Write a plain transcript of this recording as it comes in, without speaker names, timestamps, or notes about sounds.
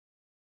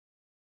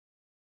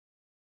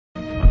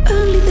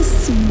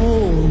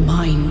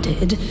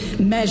small-minded,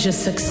 measure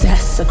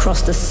success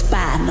across the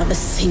span of a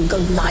single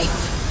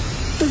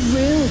life. The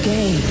real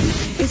game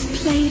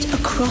is played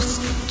across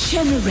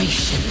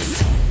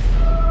generations.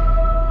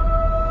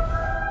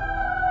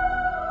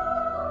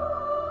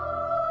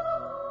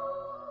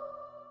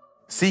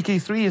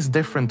 CK3 is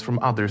different from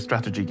other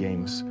strategy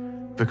games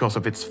because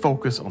of its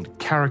focus on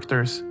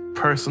characters,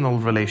 personal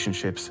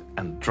relationships,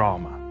 and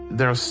drama.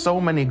 There are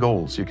so many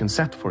goals you can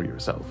set for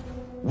yourself.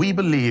 We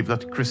believe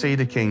that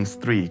Crusader Kings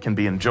 3 can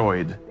be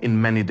enjoyed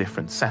in many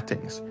different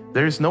settings.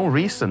 There is no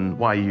reason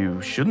why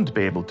you shouldn't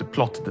be able to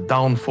plot the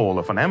downfall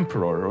of an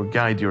emperor or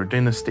guide your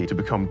dynasty to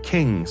become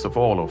kings of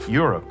all of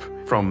Europe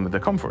from the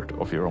comfort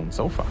of your own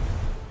sofa.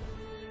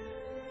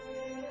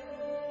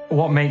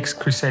 What makes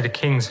Crusader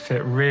Kings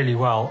fit really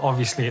well,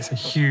 obviously it's a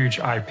huge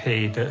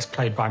IP that's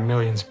played by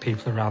millions of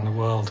people around the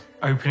world.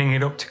 Opening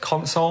it up to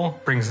console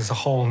brings us a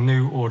whole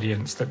new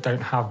audience that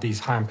don't have these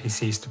high-end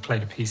PCs to play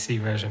the PC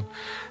version.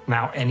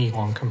 Now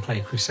anyone can play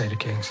Crusader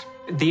Kings.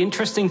 The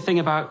interesting thing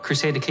about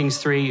Crusader Kings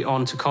 3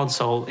 onto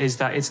console is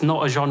that it's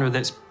not a genre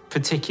that's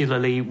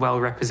particularly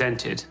well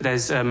represented.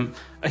 There's a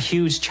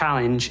huge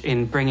challenge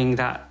in bringing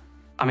that,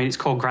 I mean, it's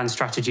called Grand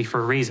Strategy for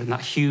a reason,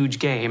 that huge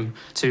game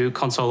to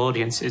console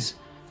audiences.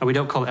 And we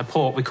don't call it a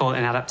port, we call it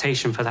an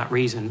adaptation for that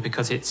reason,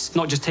 because it's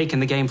not just taking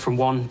the game from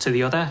one to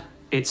the other,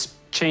 it's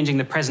changing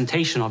the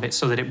presentation of it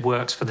so that it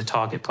works for the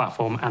target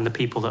platform and the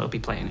people that will be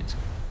playing it.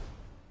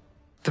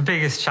 The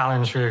biggest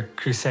challenge with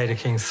Crusader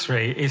Kings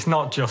 3 is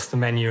not just the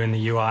menu and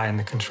the UI and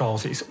the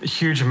controls. It's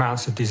huge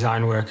amounts of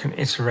design work and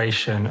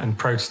iteration and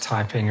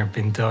prototyping have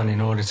been done in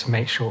order to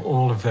make sure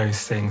all of those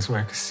things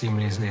work as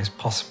seamlessly as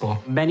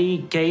possible. Many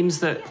games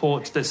that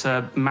port that's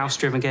a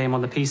mouse-driven game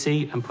on the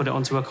PC and put it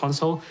onto a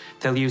console,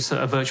 they'll use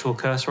a virtual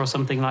cursor or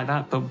something like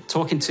that. But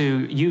talking to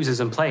users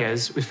and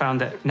players, we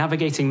found that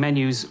navigating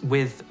menus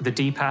with the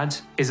D-pad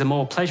is a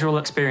more pleasurable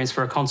experience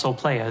for a console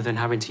player than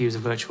having to use a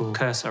virtual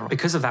cursor.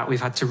 Because of that, we've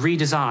had to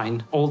redesign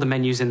all the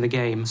menus in the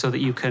game so that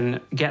you can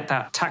get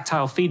that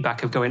tactile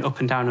feedback of going up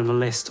and down on a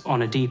list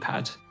on a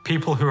D-pad.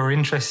 People who are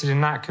interested in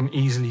that can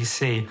easily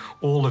see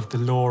all of the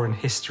lore and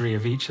history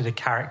of each of the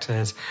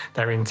characters,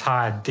 their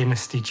entire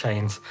dynasty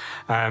chains,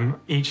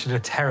 each of the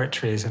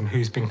territories and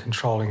who's been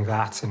controlling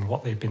that and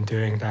what they've been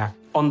doing there.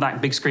 On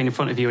that big screen in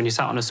front of you and you're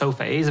sat on a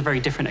sofa, it is a very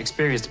different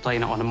experience to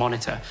playing it on a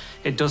monitor.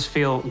 It does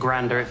feel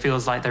grander, it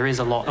feels like there is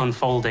a lot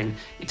unfolding.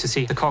 To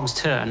see the cogs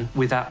turn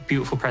with that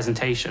beautiful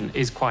presentation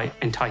is quite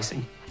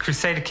enticing.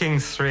 Crusader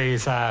Kings 3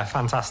 is a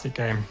fantastic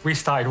game. We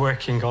started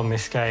working on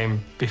this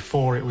game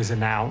before it was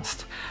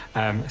announced.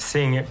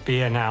 Seeing it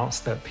be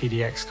announced at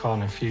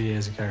PDXCon a few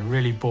years ago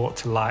really brought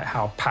to light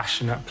how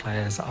passionate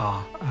players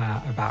are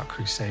about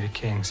Crusader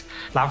Kings.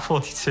 Lab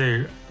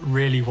 42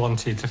 really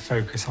wanted to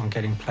focus on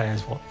getting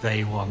players what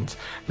they want,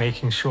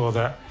 making sure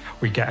that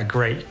we get a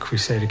great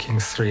Crusader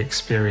Kings 3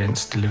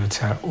 experience delivered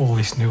to all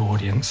this new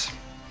audience.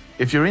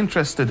 If you're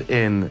interested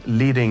in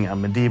leading a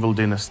medieval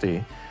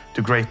dynasty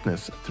to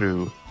greatness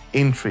through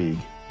intrigue,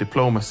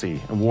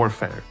 diplomacy, and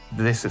warfare,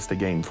 this is the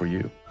game for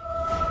you.